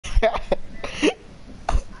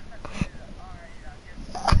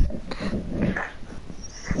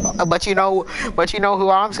but you know who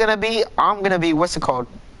I'm gonna be? I'm gonna be, what's it called?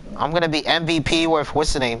 I'm gonna be MVP with,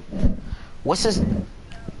 what's the name? What's his?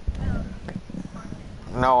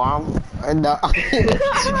 No, no.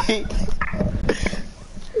 he,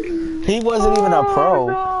 he wasn't even a pro.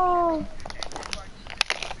 No.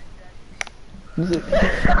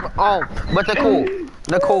 Oh, but Thecool.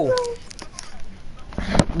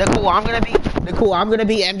 I'm gonna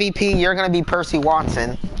be MVP. You're gonna be Percy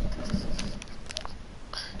Watson.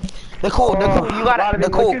 Thecool, you gotta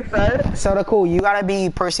Thecool, you gotta be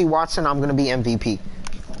Percy Watson. I'm gonna be MVP.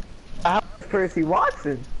 Percy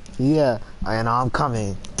Watson. Yeah, and I'm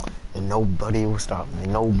coming, and nobody will stop me.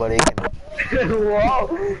 Nobody can.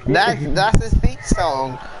 Whoa. That's his theme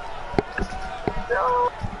song. No.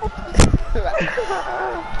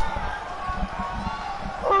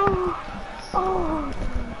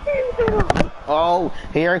 Oh,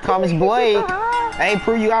 here comes Blake. Hey,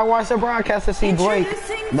 Prue, you gotta watch the broadcast to see Blake,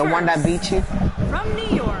 the one that beat you. From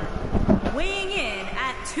New York, weighing in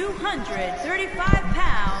at 235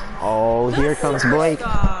 pounds. Oh, here comes Blake.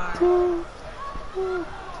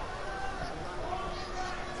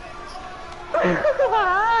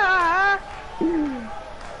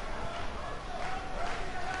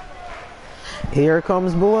 Here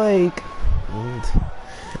comes Blake.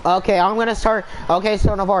 Okay, I'm gonna start. Okay,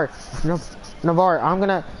 so Navar, I'm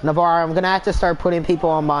gonna have to start putting people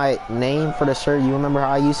on my name for the shirt. You remember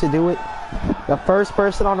how I used to do it? The first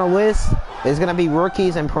person on the list is gonna be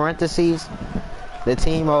rookies in parentheses. The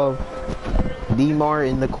team of Dmar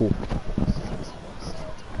and Thecool.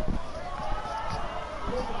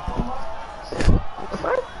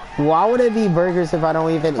 Why would it be burgers if I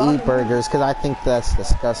don't even eat burgers? Because I think that's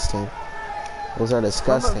disgusting. Those are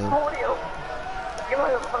disgusting.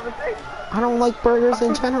 I don't like burgers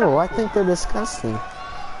in general. I think they're disgusting.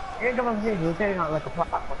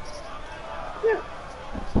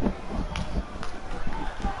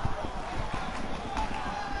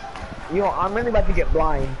 Yo, I'm really about to get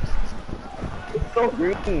blind. It's so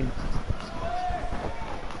green.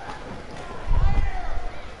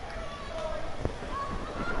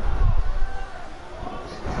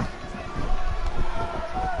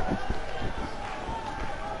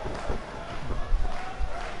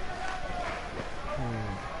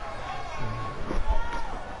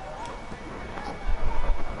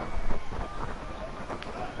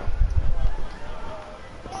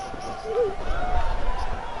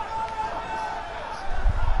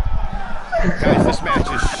 Guys, this match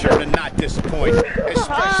is sure to not disappoint,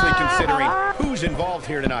 especially considering who's involved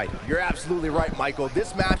here tonight. You're absolutely right, Michael.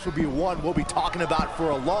 This match will be one we'll be talking about for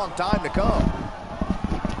a long time to come.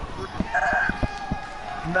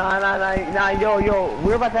 Nah, yo,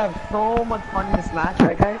 we're about to have so much fun in this match,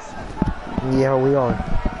 right, guys? Yeah, we are.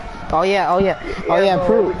 Oh yeah,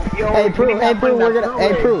 Prue. Hey, Prue,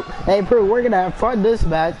 we're gonna have fun this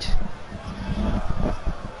match.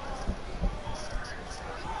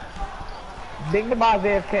 Big Dmar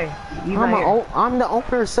AFK. I'm the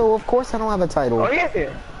owner, so of course I don't have a title. Oh, yes,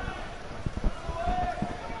 here.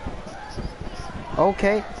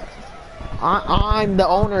 Okay. I'm the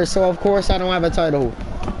owner, so of course I don't have a title.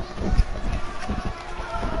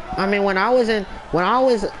 I mean,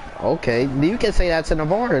 okay, you can say that to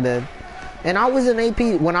Navarre then. And I was in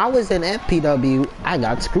when I was in FPW, I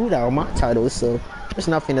got screwed out of my title, so there's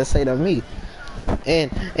nothing to say to me. And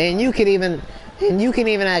you can even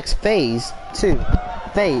ask FaZe too.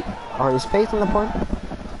 Fate, is FaZe in the party?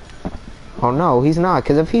 Oh no, he's not,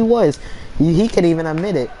 because if he was, he could even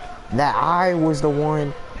admit it, that I was the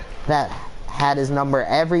one that had his number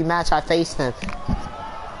every match I faced him.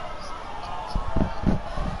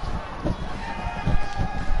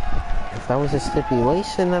 If that was a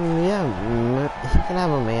stipulation, then yeah, he can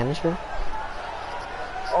have a manager.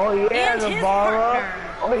 Oh yeah, Navarre.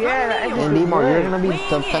 Oh yeah, and Dmar, you're gonna be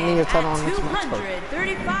defending your title on next match.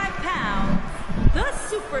 235 pounds, the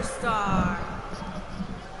superstar.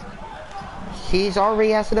 He's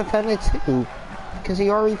already has to defend it too, because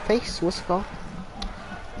he already faced what's it called.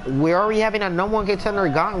 We're already having a no one contender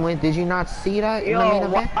gauntlet. Did you not see that in the main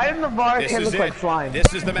event? Why did Navarre look like slime?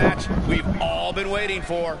 This is the match we've all been waiting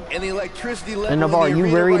for. And the electricity level. And Navarre, you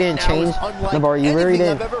really didn't change. Navarre, you really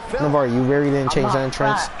didn't. Navarre, you really didn't change the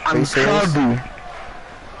entrance. Are you serious?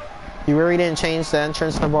 You really didn't change the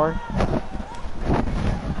entrance, Dmar?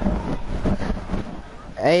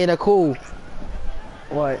 Hey, Thecool.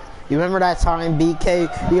 What? You remember that time BK?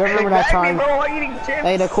 You remember that time?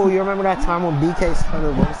 Hey, Thecool, you remember that time when BK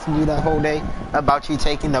started roasting you that whole day about you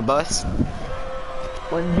taking the bus?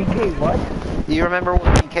 When BK what? You remember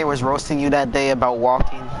when DK was roasting you that day about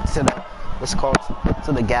walking to the what's it called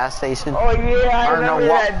to the gas station? Oh yeah, I remember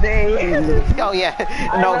that day. Oh yeah.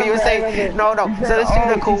 No, he was saying no. So this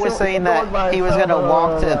Thecool was saying that he was gonna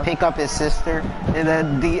walk to pick up his sister, and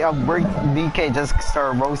then DK just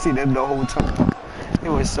started roasting him the whole time. It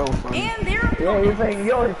was so funny. And their Yeah, he's like,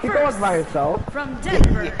 yo, she goes by herself. from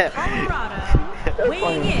Denver, Yeah. Colorado,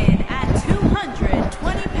 weighing in at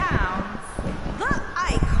 220 pounds, the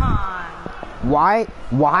Icon. Why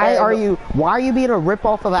are you being a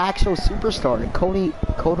ripoff of an actual superstar, Kodo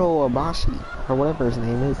Abashi, or whatever his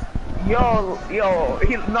name is? Yo,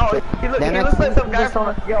 he looks like some guy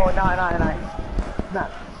from. Yo, no.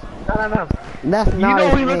 That's You not know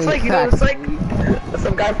his who he looks name, like? He looks like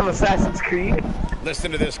some guy from Assassin's Creed.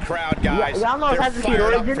 Listen to this crowd, guys. Y'all know They're Assassin's Creed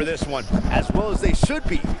fired up Origins? for this one. As well as they should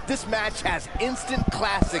be. This match has instant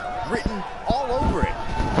classic written all over it.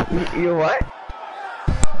 You what?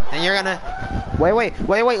 And you're gonna wait,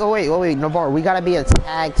 Navarre, we gotta be a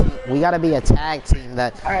tag team. We gotta be a tag team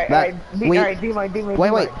that. Alright, Dmar.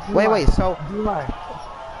 Wait. So Dmar.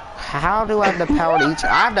 how do I have the power to eat you?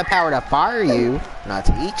 I have the power to fire you, not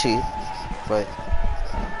to eat you. But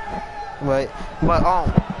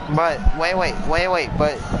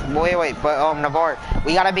Navarre,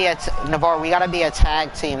 we gotta be a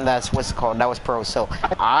tag team that's what's it called, that was pro. So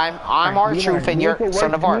I'm R-Truth and you're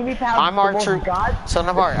Navarre, I'm R-Truth. So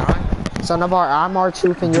Navarre, I'm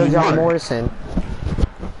R-Truth and you're John Morrison.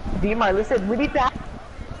 Dmar, listen, we need to have...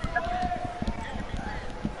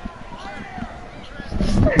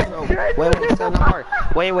 So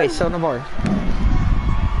Navarre.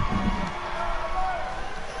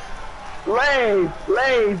 Blaze.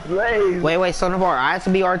 Wait, so Navarre, I have to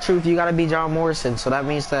be R-Truth, you gotta be John Morrison, so that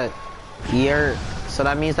means that you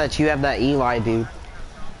have that Eli dude.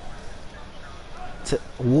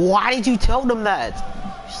 Why did you tell them that?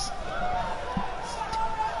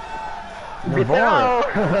 Navarre,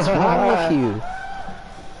 what's wrong with you?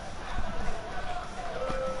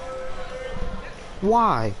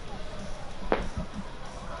 Why?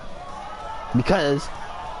 Because...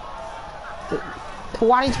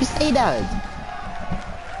 Why did you say that?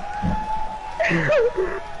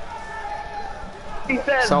 He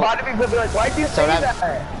said, So- a lot of people be like, why'd you say that?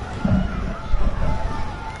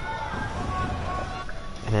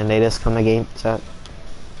 And then they just come against that.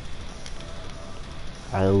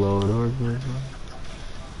 Hello, Lord.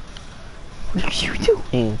 What are you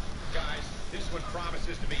doing? Guys, this one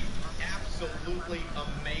promises to be absolutely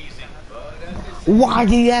amazing. Why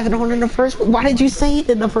did you have it on in the first place? Why did you say it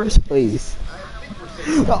in the first place?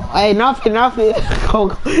 Oh, hey, nothing. Go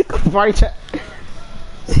party chat.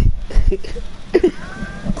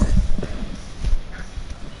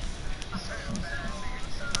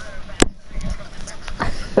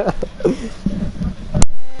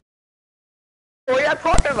 What are you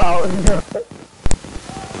talking about?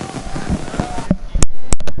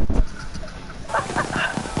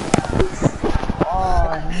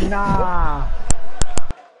 Oh, nah.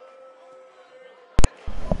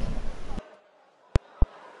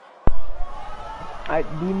 Alright,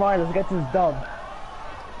 Dmar, let's get this dub.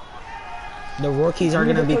 The rookies are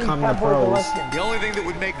gonna become the pros. The only thing that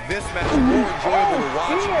would make this match more enjoyable to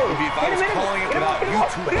watch would be if I was calling it without you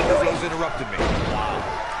two bozos interrupting me.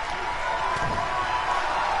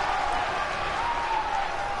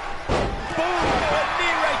 Boom! A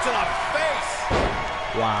knee right to the face!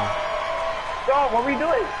 Wow. Yo, what are we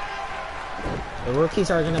doing? The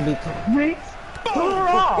rookies are gonna become.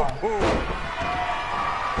 Hoorah!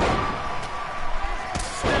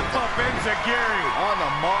 Step up Enziguri on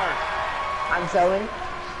the mark. I'm selling.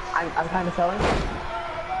 I'm kind of selling.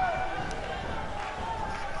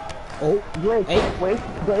 Oh, Wait. hey,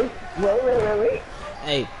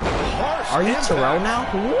 Harsh are you impact. Terrell now?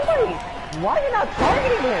 Wait. Why are you not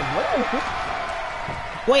targeting him? What is this?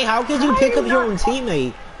 Wait, how could you pick up your own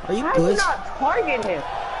teammate? Are you How are you good? not targeting him?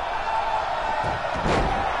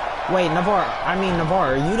 Wait, Navarre, are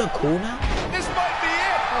you the cool now? This might be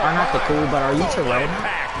it. Or not the cool, but are you Boom, Terrell now?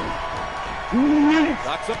 impact.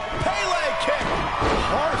 That's a Pele kick.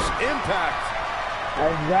 Harsh impact.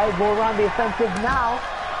 Alright, go around the offensive now.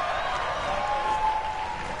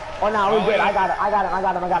 Oh no, we're good. I got him. Oh my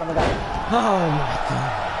god.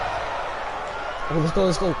 Oh,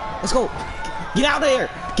 let's go. Get out of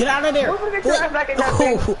there. We're gonna get your ass back in that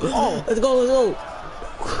thing. Oh. Let's go.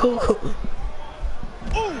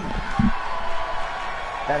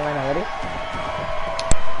 That right now, ready?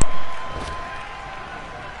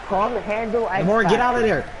 Come handle X Navarre, get out of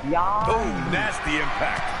there. Yeah. Oh, nasty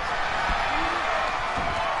impact.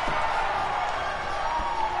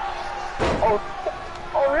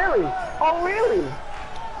 Oh really?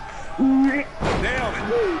 Nailed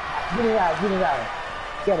it. Get it out, get it out.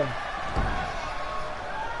 Get him.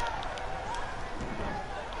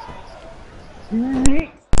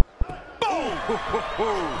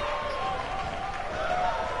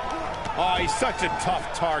 Oh, he's such a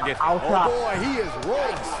tough target. Oh boy, he is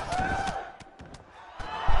rolling.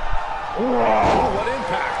 Oh, what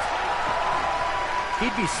impact.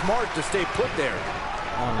 He'd be smart to stay put there.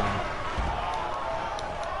 Oh no.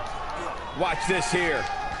 Watch this here.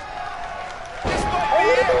 This might be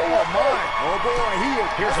it. Oh my. Oh boy,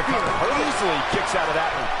 Here's a cover. easily kicks out of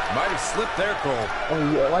that one. Might have slipped there, Cole.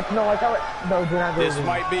 Oh yeah, watch out. No, do not do This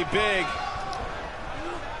might be big.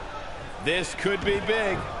 This could be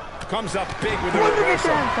big. Comes up big with a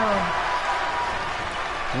reversal.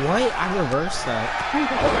 What? I reversed that. I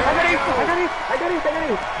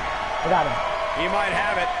got him. He might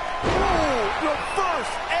have it. Ooh, reverse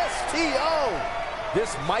STO.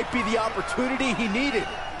 This might be the opportunity he needed.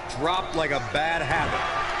 Dropped like a bad habit.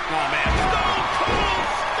 Oh, man. Stone Cold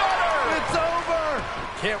Stunner! It's over.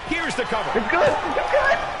 Here's the cover. It's good. It's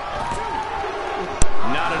good.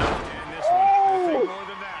 Not enough. And this one. Gonna take more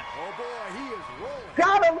than that. Oh boy, he is rolling.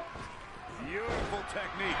 Got him. Beautiful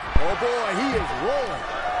technique. Oh boy, he is rolling.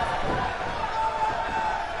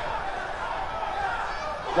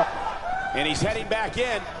 And he's heading back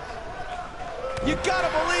in. You gotta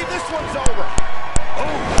believe this one's over.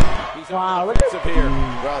 Oh, he's Wow, on the look at- offensive here.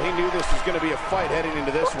 Well, he knew this was going to be a fight heading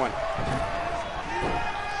into this one.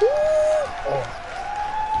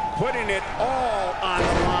 Putting it all on the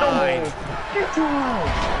line. You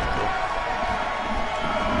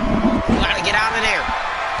gotta get out of there.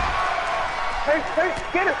 Hey,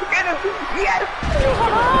 get him. Yes.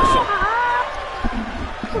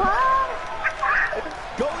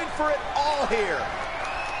 Going for it all here.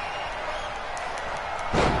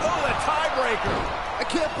 Oh, the tiebreaker. I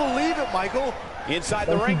can't believe it, Michael. Inside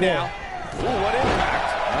the ring now. Ooh, what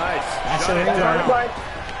impact. Nice. That's Shut a it ring down. guard.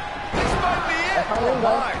 This might be it. Oh,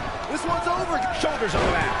 my. This one's over. Shoulders on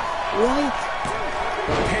the mat. What?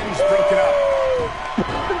 Pins broken up.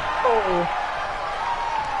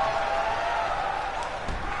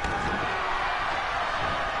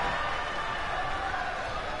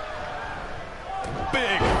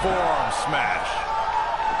 Big forearm smash.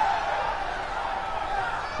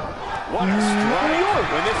 What a strike.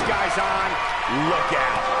 When this guy's on, look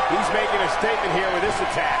out. He's making a statement here with this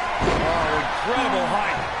attack. Oh, incredible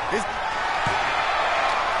height.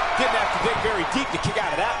 Didn't have to dig very deep to kick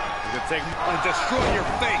out of that one. It's going to destroy your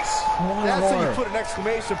face. One That's how you more. put an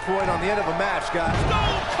exclamation point on the end of a match, guys.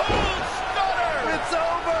 Stone Cold Stunner! It's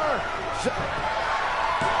over.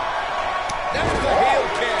 That's the heel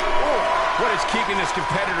kick. What is keeping this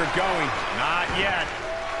competitor going? Not yet.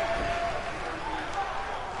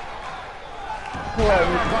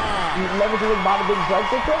 You never do it bada big drug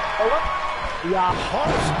ticket? Yeah.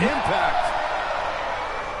 Harsh impact.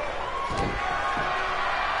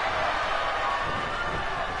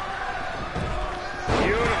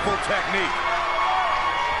 Beautiful technique.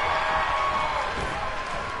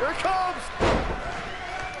 Here it comes.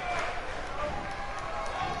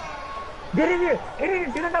 Get in here.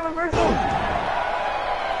 Do that reversal.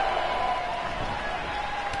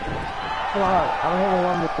 Come on. I don't have a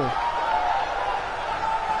one with you.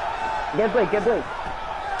 Get Blake.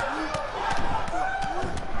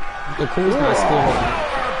 The cool's not still.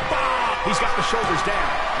 He's got the shoulders down.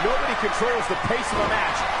 Nobody controls the pace of a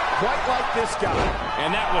match quite like this guy.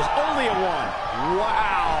 And that was only a one.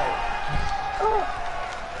 Wow.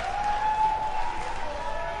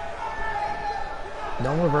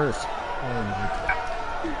 Don't reverse. Oh my God.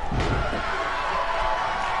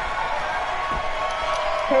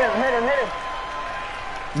 Hit him.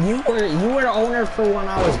 You were the owner for when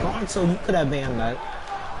I was gone, so you could have banned that.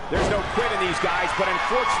 There's no quit in these guys, but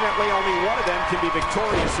unfortunately only one of them can be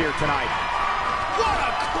victorious here tonight. What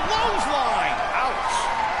a clothesline! Ouch.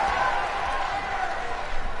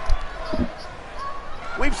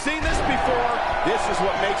 We've seen this before. This is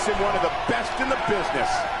what makes him one of the best in the business.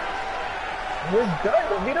 We're done.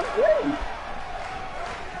 We'll beat him.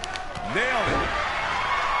 Nailed it.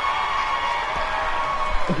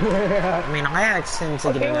 I mean, I asked him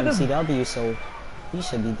to get an MCW, so he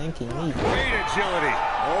should be thanking me. Great agility.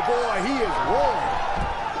 Oh boy, he is rolling.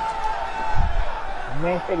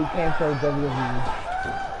 Man said he can't show WWE.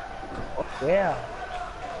 Yeah.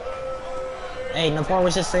 Hey, Navarre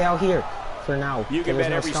was just stay out here for now. You can There was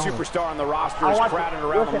bet no every stone. superstar on the roster is crowded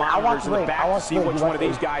around the monitors in the back to see which one of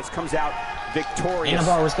these guys comes out Hey, victorious.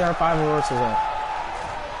 Navarre, was there 5 reversals up?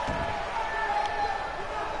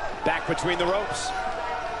 Back between the ropes.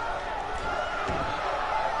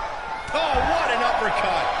 Oh, what an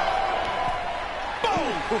uppercut.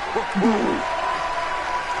 Boom. Yeah,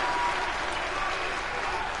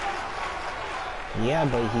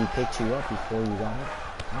 but he picked you up before you got it.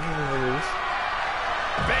 I don't know these.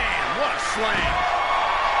 Bam! What a slam!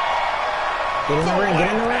 Get in the ring, get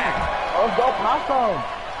in the ring. Let's go, Paco.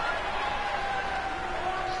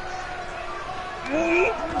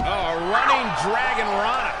 Oh, running Dragon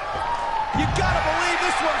Rana. You gotta believe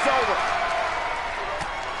this one's over.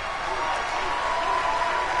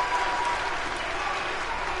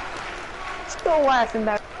 Still lasting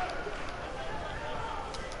that.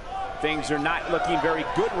 Things are not looking very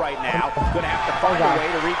good right now. Gonna have to find a way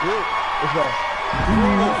to regroup. Let's go.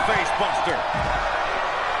 Brutal face buster.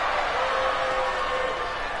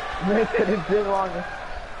 Make it a bit longer.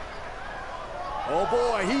 Oh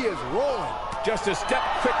boy, he is rolling. Just a step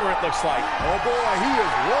quicker, it looks like. Oh boy, he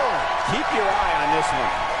is rolling. Keep your eye on this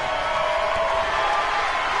one.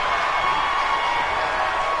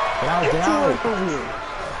 Get out, get out.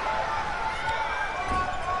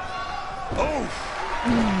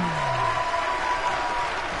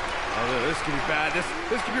 Oh, this could be bad. This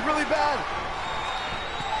could be really bad.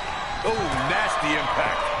 Oh, nasty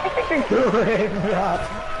impact.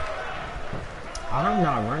 I'm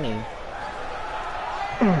not running.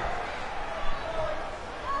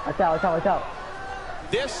 Watch out, watch out, watch out.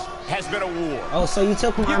 This has been a war. Oh, so you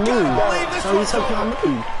took my move. So you took my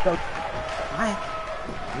move. I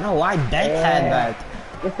bet had that.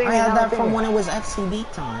 I had that from when it was FCB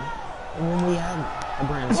time. When we had a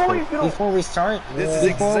brand split. Before we start, This is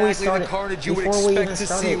exactly the carnage you would expect to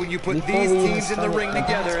see when you put these teams in the ring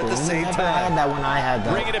together at the same time. Never had that when I had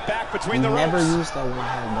that. Bringing it back between the ropes. Never used that when I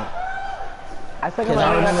had that. Because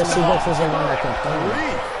I remember Subox was the one that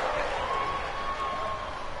complained.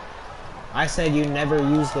 I said you never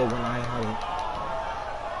used it when I had it.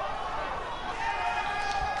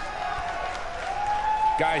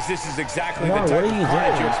 Guys, this is exactly No, the type what are of you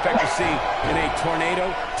carnage doing? you expect to see in a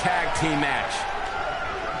tornado tag team match.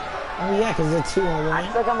 Oh yeah, because it's 2-on-1. I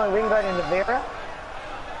still got my ring guard in the Vera.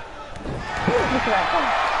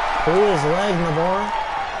 Who is leg, Navarro?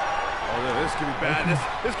 Oh, this could be bad.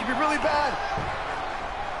 This could be really bad.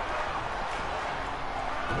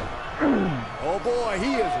 Oh boy,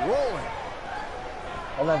 he is rolling.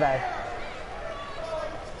 Oh my bad.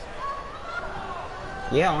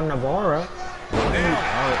 Yeah, on Navarro.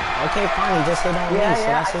 Oh, okay, fine, he just hit on me, so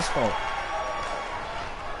that's his fault.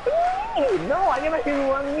 No, I never hit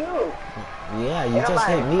one on you. Yeah, you just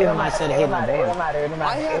hit me when I said hit Navarro.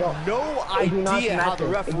 I have no idea how the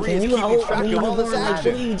referee Can is you keeping hold track me, of all this Navarro? Like, what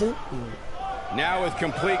action. are you doing? Now with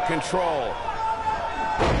complete control. Oh,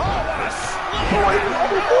 what a slam!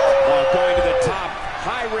 Oh, going to the top.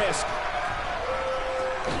 High risk.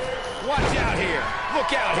 Watch out here.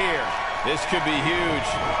 Look out here. This could be huge.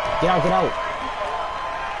 Get out, get out.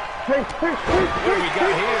 What do we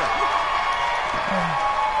got here?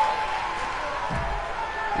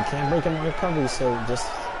 You can't break him on recovery, so just...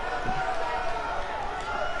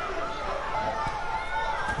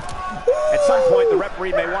 At some point, the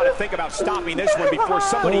referee may want to think about stopping this one before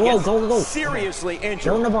somebody gets seriously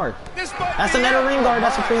injured. Go Navarro. This might That's be another it. ring guard,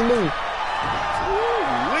 that's a free move.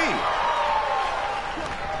 Ooh-wee.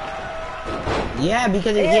 Yeah,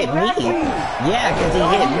 because he hit me. Yeah, because he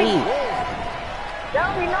hit me.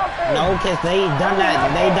 No, because they done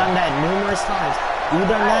that numerous times. You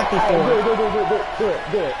done that before. Do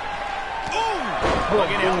it.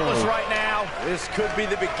 Looking helpless right now. This could be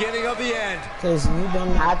the beginning of the end. Because you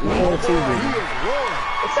done that before too, He dude. is rolling.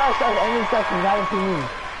 It starts any second, that is to me.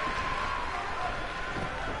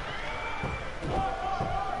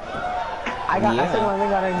 I said my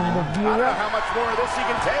ring guard in the I don't know Vera. how much more of this he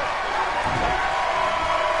can take.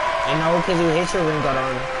 And no, because you hit your ring guard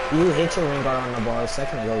on the bar a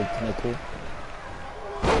second ago, Thecool.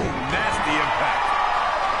 Nasty impact.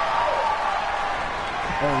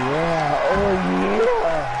 Oh yeah.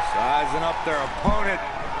 Sizing up their opponent.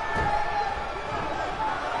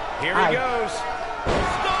 Here he goes.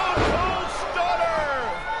 Stone Cold Stunner.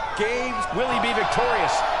 Games, will he be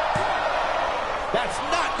victorious? That's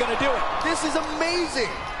not going to do it. This is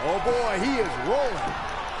amazing. Oh boy, he is rolling.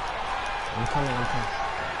 I'm coming.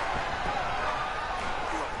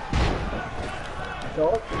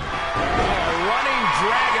 Oh, running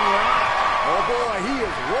Dragon Rana. Oh boy, he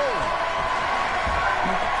is rolling.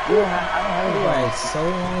 Like, so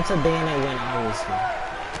long to ban it when I was here.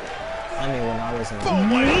 I mean, when I was in. Boom,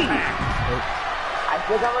 what impact. I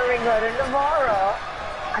still got my ring guard in Navarro.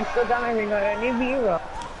 I still got my ring guard in Vera.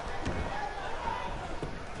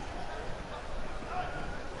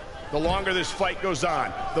 The longer this fight goes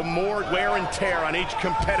on, the more wear and tear on each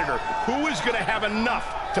competitor. Who is going to have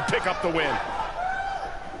enough to pick up the win?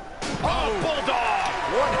 Oh, Bulldog!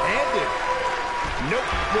 One-handed. Nope,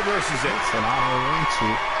 reverses it. And I don't want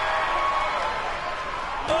you.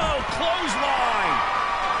 Oh, clothesline.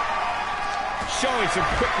 Showing some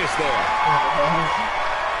quickness there.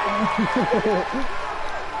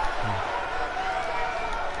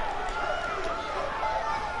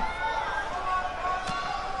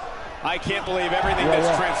 I can't believe everything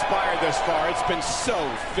that's transpired thus far. It's been so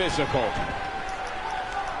physical.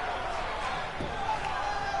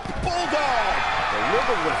 Bulldog.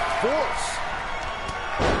 Delivered with force.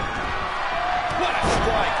 What a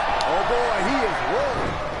strike. Oh, boy, he is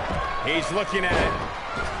rolling. He's looking at it.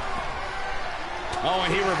 Oh,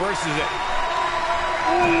 and he reverses it.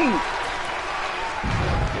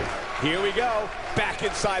 Here we go. Back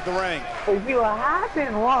inside the ring. You see what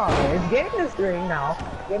happened was, it's getting this ring now.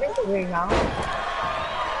 Getting the ring now.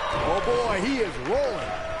 Oh, boy, he is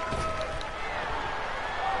rolling.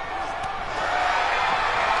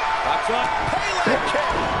 Watch on. Pele kick.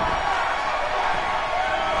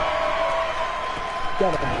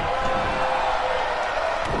 Get it.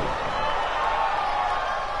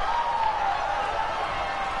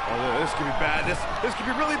 Oh, this could be bad. This could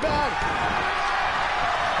be really bad.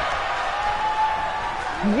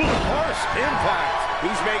 Harsh impact.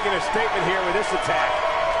 He's making a statement here with this attack.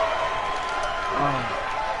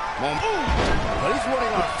 But he's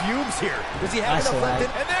running on fumes here. Does he have enough left in?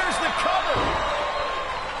 And there's the cover.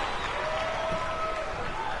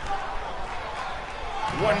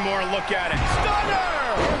 One more look at it. Stunner!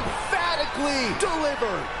 Emphatically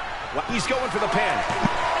delivered. Well, he's going for the pin.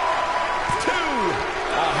 2.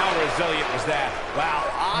 Oh, how resilient was that? Wow,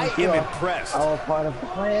 I am impressed. I was part of the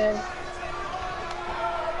plan.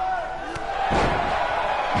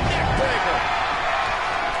 Neckbreaker.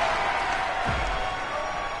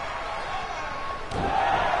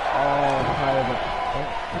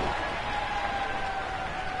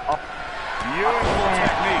 Beautiful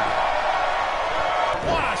technique.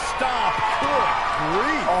 What a stop. Good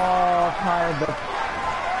grief. Part of the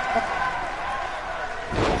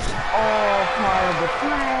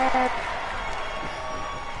plan.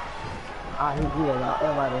 He's here now.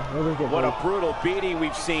 Everybody, What a brutal beating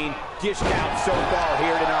we've seen dished out so far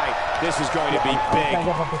here tonight. This is going to be big,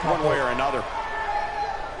 one way or another.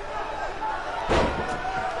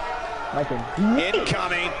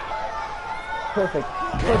 Incoming. Perfect.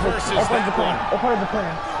 Reverses that one. Part of the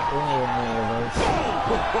plan.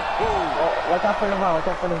 Watch out for the ball. Watch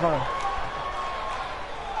out for the ball.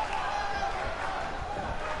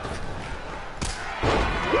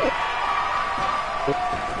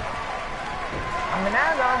 I'm an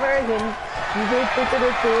adult version.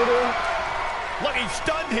 Looking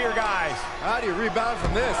stunned here, guys. How do you rebound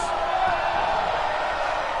from this?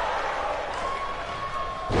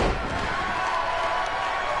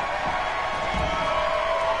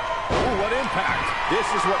 Ooh, what impact. This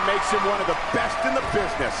is what makes him one of the best in the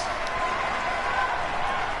business.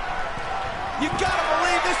 You gotta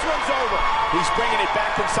believe this one's over. He's bringing it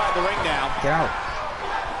back inside the ring now. Get out.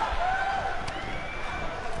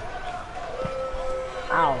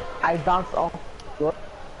 Ow. I bounced off.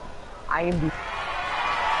 I am the...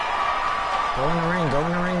 Go in the ring. Go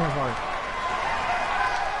in the ring, Dmar.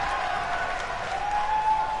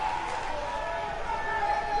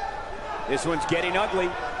 This one's getting ugly.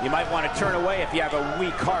 You might want to turn away if you have a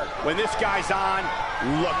weak heart. When this guy's on,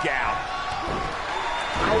 look out.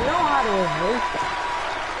 I know how to reverse it.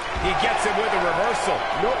 He gets it with a reversal.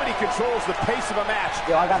 Nobody controls the pace of a match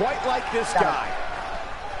quite like this guy.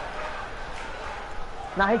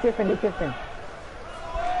 Now he's kissing.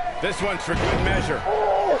 This one's for good measure.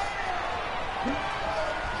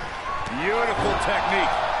 Beautiful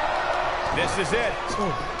technique. This is it.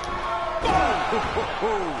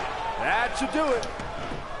 That should do it.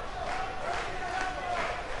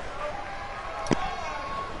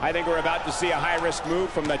 I think we're about to see a high-risk move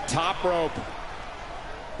from the top rope.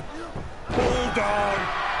 Bulldog.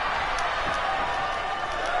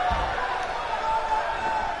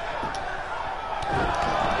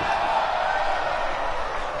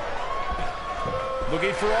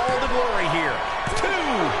 Looking for all the glory here. 2.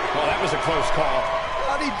 Oh, that was a close call.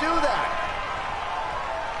 How'd he do that?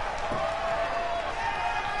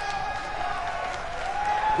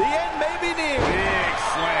 The end may be near. Big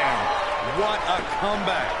slam. What a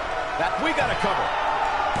comeback. That we got to cover.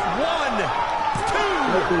 1,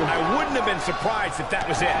 2. I wouldn't have been surprised if that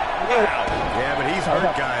was it. Wow. Yeah, but he's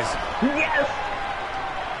hurt, guys. Yes!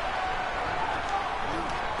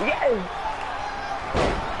 Yes!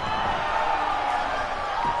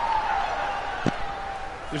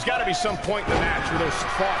 There's got to be some point in the match where those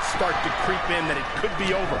thoughts start to creep in that it could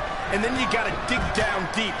be over. And then you got to dig down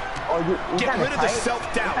deep. Oh, you Get rid of the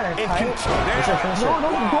self-doubt and continue.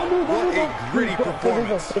 What a gritty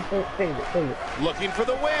performance. Looking for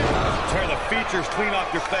the win. Tear the features clean off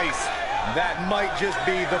your face. That might just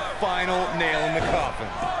be the final nail in the coffin.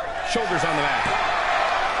 Shoulders on the mat.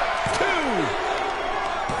 2,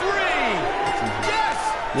 3. Yes!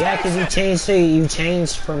 Yeah, because you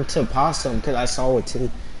changed from to possum, because I saw it too.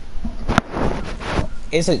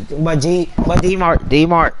 It's a but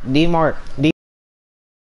Dmar.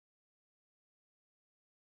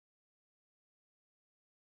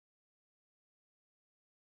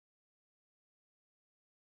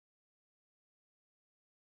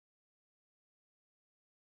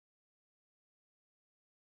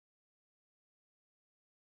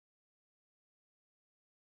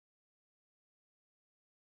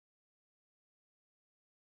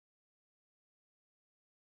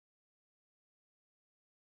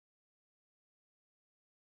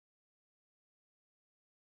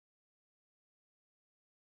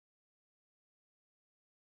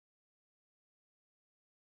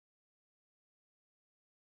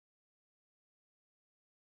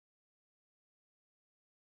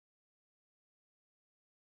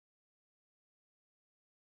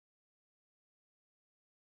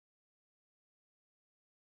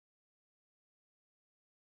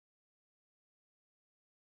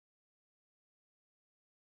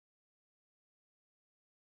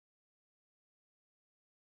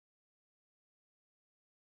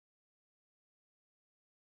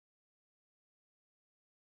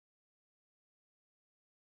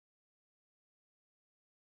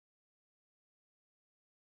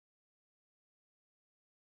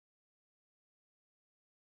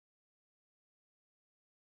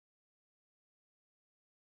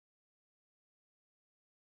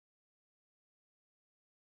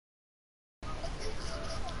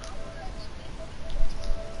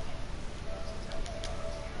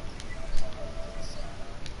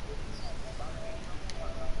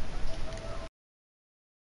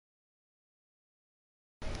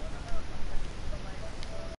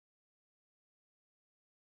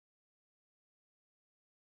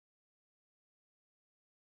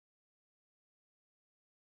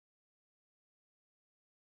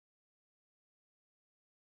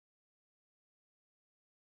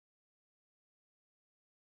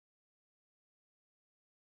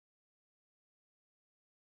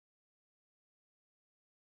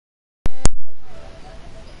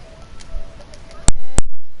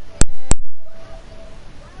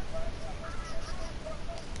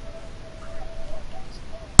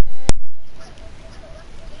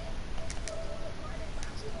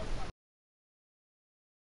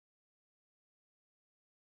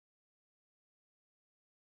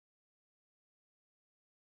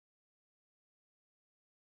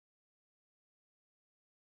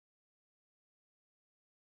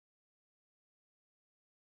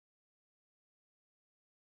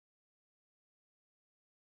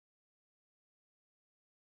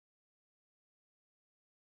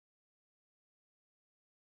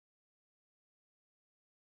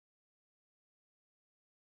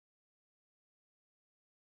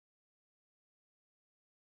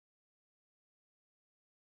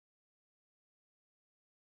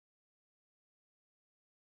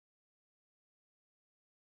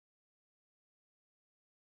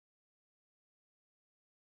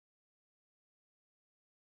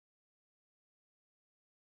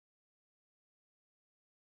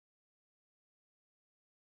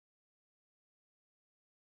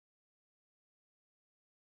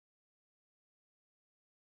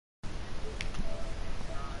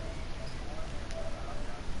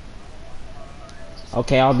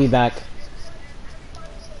 Okay, I'll be back.